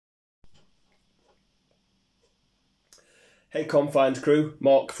Hey Confined crew,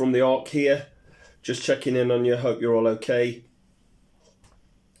 Mark from the Ark here. Just checking in on you, hope you're all okay.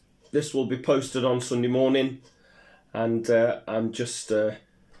 This will be posted on Sunday morning and I'm just going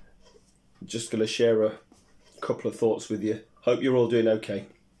to share a couple of thoughts with you. Hope you're all doing okay.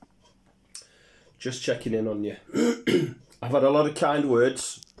 Just checking in on you. I've had a lot of kind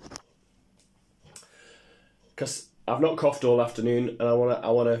words because I've not coughed all afternoon and I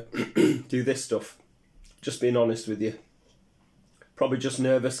want to do this stuff. Just being honest with you. Probably just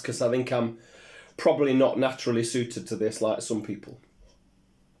nervous because I think I'm probably not naturally suited to this like some people.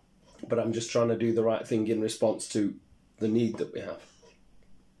 But I'm just trying to do the right thing in response to the need that we have.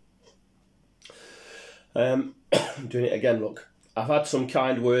 I'm doing it again, look. I've had some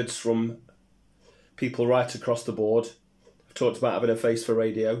kind words from people right across the board. I've talked about having a face for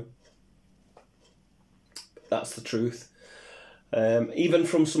radio. That's the truth. Even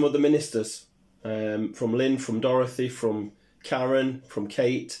from some of the ministers. From Lynn, from Dorothy, from Karen, from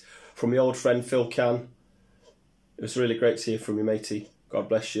Kate, from my old friend Phil Can. It was really great to hear from you, matey. God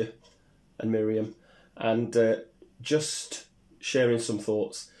bless you. And Miriam. And just sharing some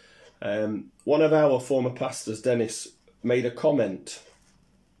thoughts. One of our former pastors, Dennis, made a comment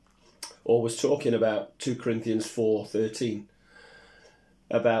or was talking about 2 Corinthians 4:13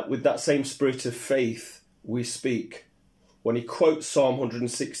 about with that same spirit of faith we speak when he quotes Psalm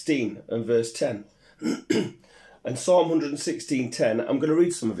 116 and verse 10. And Psalm 116:10, I'm going to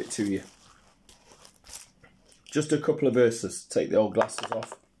read some of it to you. Just a couple of verses. Take the old glasses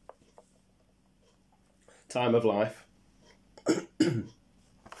off. Time of life.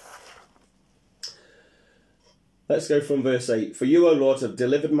 Let's go from verse 8. For you, O Lord, have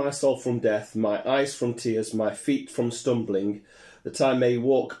delivered my soul from death, my eyes from tears, my feet from stumbling, that I may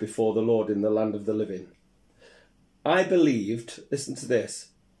walk before the Lord in the land of the living. I believed, listen to this,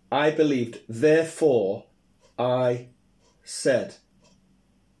 I believed, therefore I said,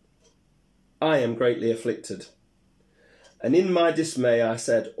 I am greatly afflicted. And in my dismay I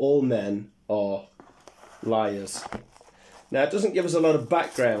said, all men are liars. Now it doesn't give us a lot of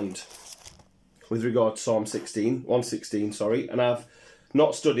background with regard to Psalm 116, and I've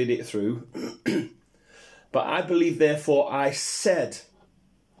not studied it through. But I believe, therefore I said,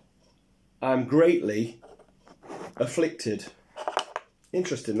 I'm greatly afflicted.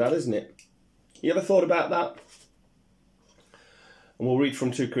 Interesting that, isn't it? You ever thought about that? And we'll read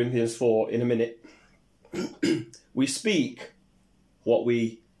from 2 Corinthians 4 in a minute. We speak what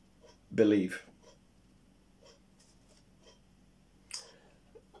we believe.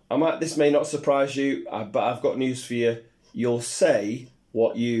 This may not surprise you, but I've got news for you. You'll say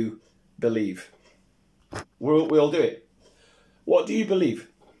what you believe. We'll do it. What do you believe?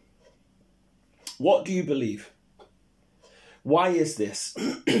 What do you believe? Why is this?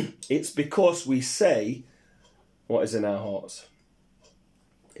 It's because we say what is in our hearts.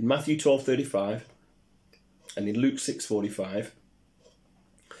 In Matthew 12:35 and in Luke 6:45,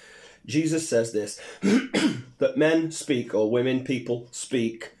 Jesus says this, that men speak, or women, people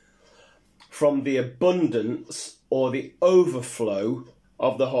speak, from the abundance or the overflow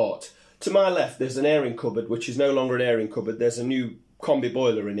of the heart. To my left, there's an airing cupboard, which is no longer an airing cupboard. There's a new combi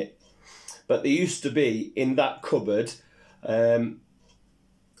boiler in it. But there used to be, in that cupboard, an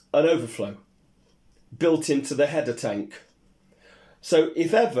overflow built into the header tank. So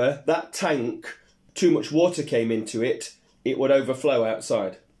if ever that tank, too much water came into it, it would overflow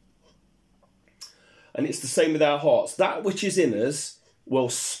outside. And it's the same with our hearts. That which is in us will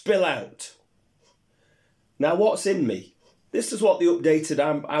spill out. Now, what's in me? This is what the updated,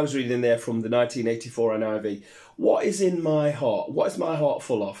 I was reading there from the 1984 NIV. What is in my heart? What is my heart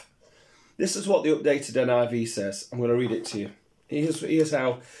full of? This is what the updated NIV says. I'm going to read it to you. Here's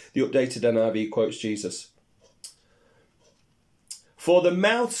how the updated NIV quotes Jesus. For the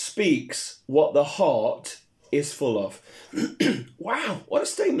mouth speaks what the heart is full of. Wow, what a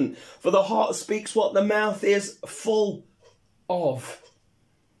statement. For the heart speaks what the mouth is full of.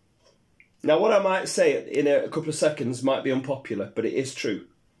 Now, what I might say in a couple of seconds might be unpopular, but it is true.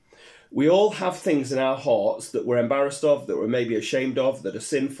 We all have things in our hearts that we're embarrassed of, that we're maybe ashamed of, that are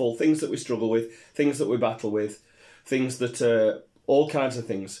sinful, things that we struggle with, things that we battle with, things that are all kinds of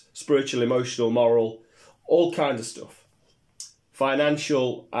things, spiritual, emotional, moral, all kinds of stuff.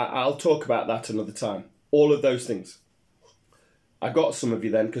 Financial, I'll talk about that another time. All of those things. I got some of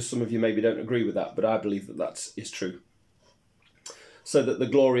you then, because some of you maybe don't agree with that, but I believe that is true. So that the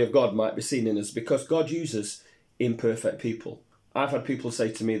glory of God might be seen in us, because God uses imperfect people. I've had people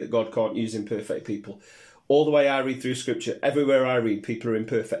say to me that God can't use imperfect people. All the way I read through Scripture, everywhere I read, people are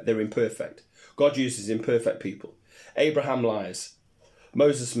imperfect. They're imperfect. God uses imperfect people. Abraham lies.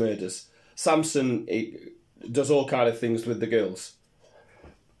 Moses murders. Samson does all kind of things with the girls.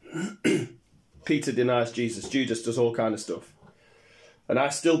 Peter denies Jesus. Judas does all kind of stuff. And I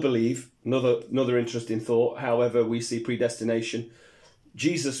still believe, another interesting thought, however we see predestination,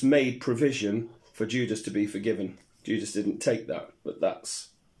 Jesus made provision for Judas to be forgiven. Judas didn't take that, but that's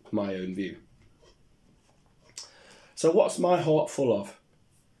my own view. So what's my heart full of?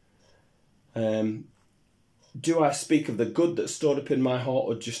 Do I speak of the good that's stored up in my heart,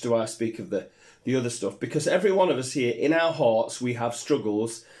 or just do I speak of the other stuff? Because every one of us here, in our hearts, we have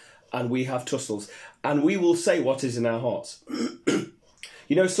struggles and we have tussles. And we will say what is in our hearts.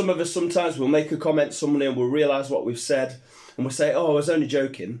 You know, some of us sometimes will make a comment somewhere and we'll realise what we've said. And we'll say, oh, I was only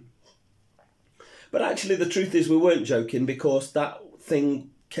joking. But actually the truth is we weren't joking, because that thing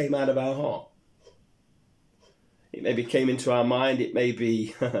came out of our heart. It maybe came into our mind. It may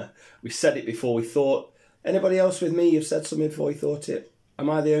be we said it before we thought. Anybody else with me? You've said something before you thought it. Am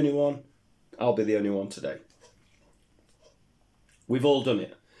I the only one? I'll be the only one today. We've all done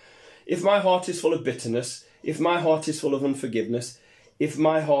it. If my heart is full of bitterness, if my heart is full of unforgiveness, if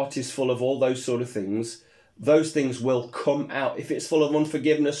my heart is full of all those sort of things, those things will come out. If it's full of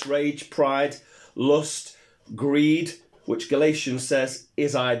unforgiveness, rage, pride, lust, greed, which Galatians says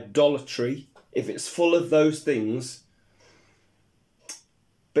is idolatry, if it's full of those things.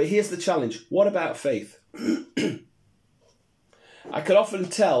 But here's the challenge. What about faith? I can often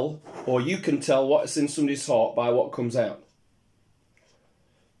tell, or you can tell, what's in somebody's heart by what comes out.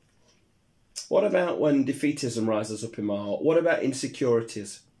 What about when defeatism rises up in my heart? What about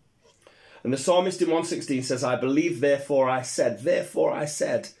insecurities? And the psalmist in 116 says, I believe, therefore I said,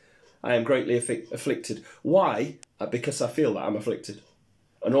 I am greatly afflicted. Why? Because I feel that I'm afflicted.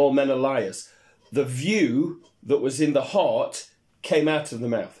 And all men are liars. The view that was in the heart came out of the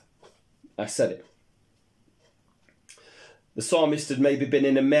mouth. I said it. The psalmist had maybe been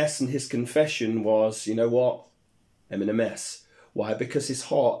in a mess, and his confession was, you know what? I'm in a mess. Why? Because his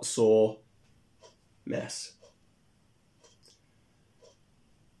heart saw mess.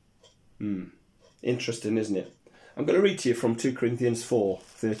 Interesting, isn't it? I'm going to read to you from 2 Corinthians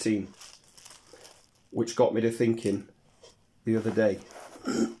 4:13, which got me to thinking the other day.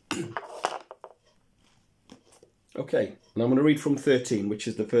 Okay, and I'm going to read from 13, which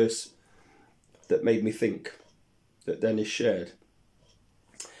is the verse that made me think, that Dennis shared.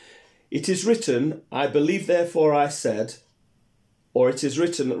 It is written, I believe, therefore I said, or it is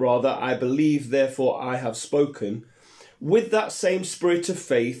written, rather, I believe, therefore I have spoken. With that same spirit of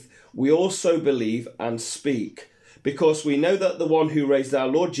faith, we also believe and speak, because we know that the one who raised our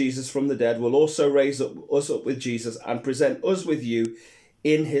Lord Jesus from the dead will also raise us up with Jesus and present us with you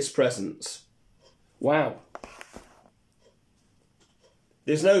in his presence. Wow.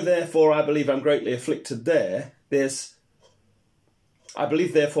 There's no therefore I believe I'm greatly afflicted there. There's I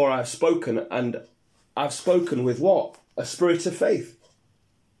believe therefore I've spoken, and I've spoken with what? A spirit of faith.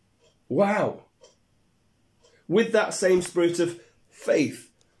 Wow. With that same spirit of faith,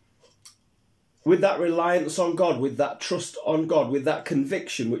 with that reliance on God, with that trust on God, with that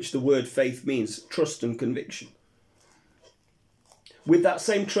conviction, which the word faith means, trust and conviction. With that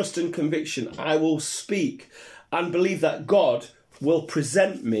same trust and conviction, I will speak and believe that God will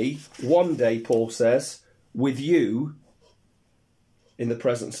present me one day, Paul says, with you in the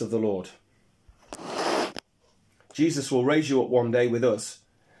presence of the Lord. Jesus will raise you up one day with us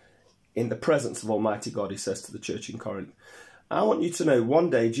in the presence of Almighty God, he says to the church in Corinth. I want you to know one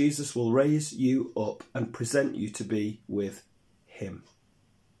day Jesus will raise you up and present you to be with him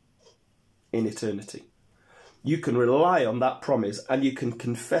in eternity. You can rely on that promise, and you can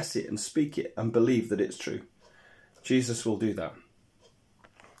confess it and speak it and believe that it's true. Jesus will do that.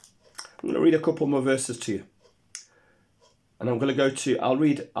 I'm going to read a couple more verses to you. And I'm going to go to, I'll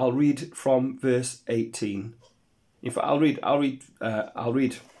read from verse 18. In fact, I'll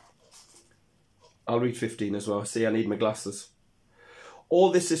read 15 as well. See, I need my glasses.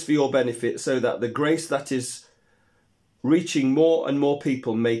 All this is for your benefit, so that the grace that is reaching more and more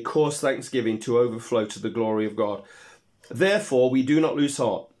people may cause thanksgiving to overflow to the glory of God. Therefore, we do not lose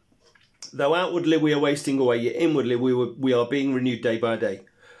heart. Though outwardly we are wasting away, yet inwardly we are being renewed day by day.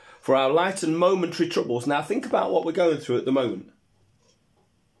 For our light and momentary troubles. Now think about what we're going through at the moment.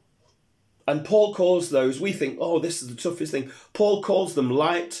 And Paul calls those, we think, oh, this is the toughest thing. Paul calls them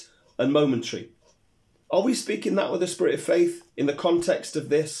light and momentary. Are we speaking that with a spirit of faith in the context of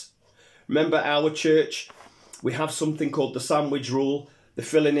this? Remember our church, we have something called the sandwich rule, the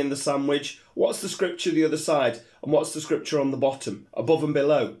filling in the sandwich. What's the scripture the other side? And what's the scripture on the bottom, above and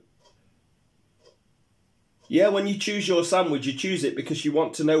below? Yeah, when you choose your sandwich, you choose it because you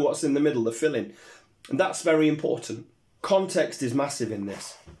want to know what's in the middle, the filling. And that's very important. Context is massive in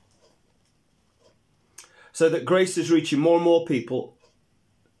this. so that grace is reaching more and more people,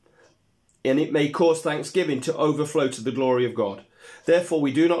 and it may cause thanksgiving to overflow to the glory of God. Therefore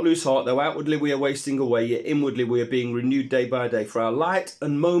we do not lose heart, though outwardly we are wasting away, yet inwardly we are being renewed day by day. For our light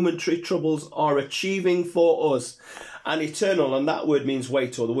and momentary troubles are achieving for us an eternal, and that word means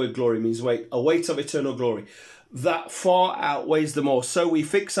weight, or the word glory means weight, a weight of eternal glory that far outweighs them all. So we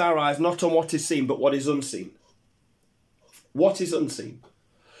fix our eyes not on what is seen, but what is unseen. What is unseen?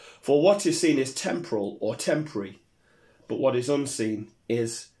 For what is seen is temporal or temporary, but what is unseen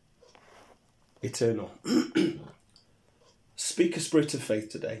is eternal. Speak a spirit of faith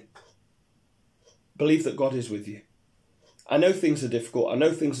today. Believe that God is with you. I know things are difficult. I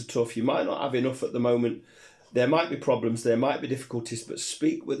know things are tough. You might not have enough at the moment. There might be problems. There might be difficulties. But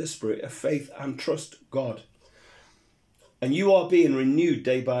speak with a spirit of faith and trust God. And you are being renewed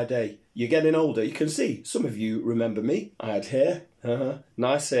day by day. You're getting older. You can see. Some of you remember me. I had hair.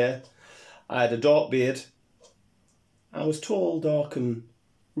 Nice hair. I had a dark beard. I was tall, dark and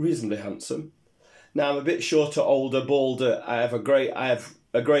reasonably handsome. Now I'm a bit shorter, older, balder. I have a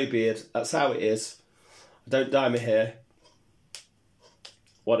grey beard. That's how it is. I don't dye my hair.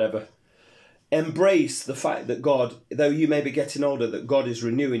 Whatever. Embrace the fact that God, though you may be getting older, that God is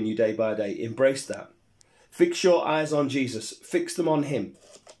renewing you day by day. Embrace that. Fix your eyes on Jesus. Fix them on him.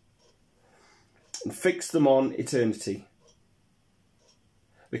 And fix them on eternity.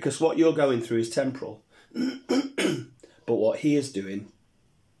 Because what you're going through is temporal. But what he is doing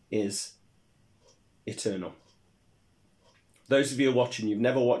is eternal. Those of you who are watching, you've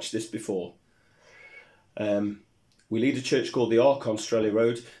never watched this before. We lead a church called the Ark on Strelly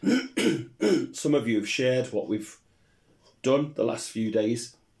Road. Some of you have shared what we've done the last few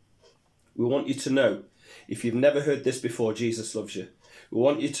days. We want you to know, if you've never heard this before, Jesus loves you. We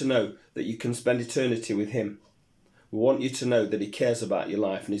want you to know that you can spend eternity with him. We want you to know that he cares about your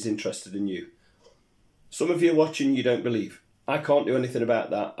life and is interested in you. Some of you are watching, you don't believe. I can't do anything about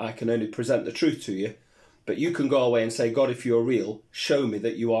that. I can only present the truth to you. But you can go away and say, God, if you're real, show me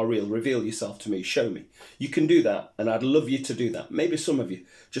that you are real. Reveal yourself to me. Show me. You can do that, and I'd love you to do that. Maybe some of you,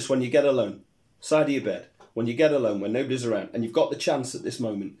 just when you get alone, side of your bed, when you get alone, when nobody's around, and you've got the chance at this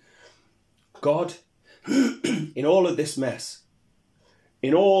moment, God, in all of this mess,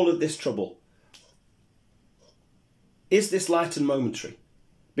 in all of this trouble, is this light and momentary?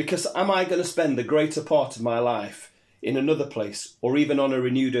 Because am I going to spend the greater part of my life in another place, or even on a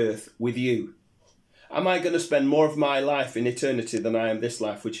renewed earth with you? Am I going to spend more of my life in eternity than I am this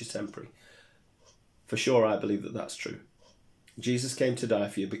life, which is temporary? For sure, I believe that that's true. Jesus came to die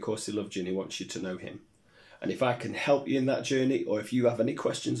for you because he loved you and he wants you to know him. And if I can help you in that journey, or if you have any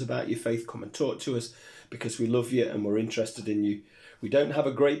questions about your faith, come and talk to us, because we love you and we're interested in you. We don't have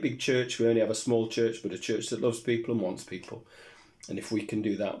a great big church. We only have a small church, but a church that loves people and wants people. And if we can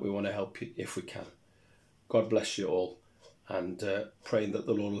do that, we want to help you if we can. God bless you all. And praying that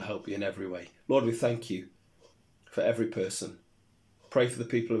the Lord will help you in every way. Lord, we thank you for every person. Pray for the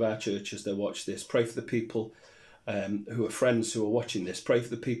people of our church as they watch this. Pray for the people who are friends who are watching this. Pray for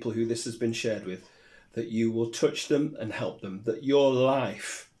the people who this has been shared with, that you will touch them and help them. That your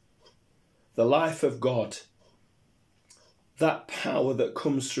life, the life of God, that power that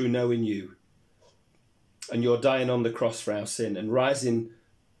comes through knowing you, and you're dying on the cross for our sin and rising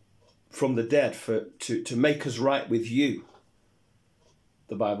from the dead to make us right with you,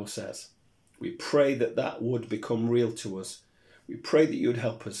 the Bible says. We pray that that would become real to us. We pray that you would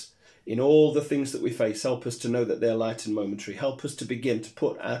help us in all the things that we face. Help us to know that they're light and momentary. Help us to begin to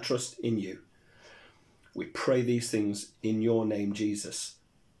put our trust in you. We pray these things in your name, Jesus.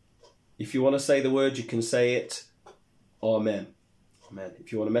 If you want to say the word, you can say it. Amen. Amen.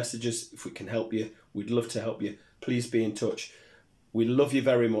 If you want to message us, if we can help you, we'd love to help you. Please be in touch. We love you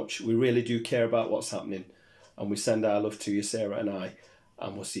very much. We really do care about what's happening. And we send our love to you, Sarah and I.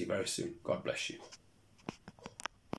 And we'll see you very soon. God bless you.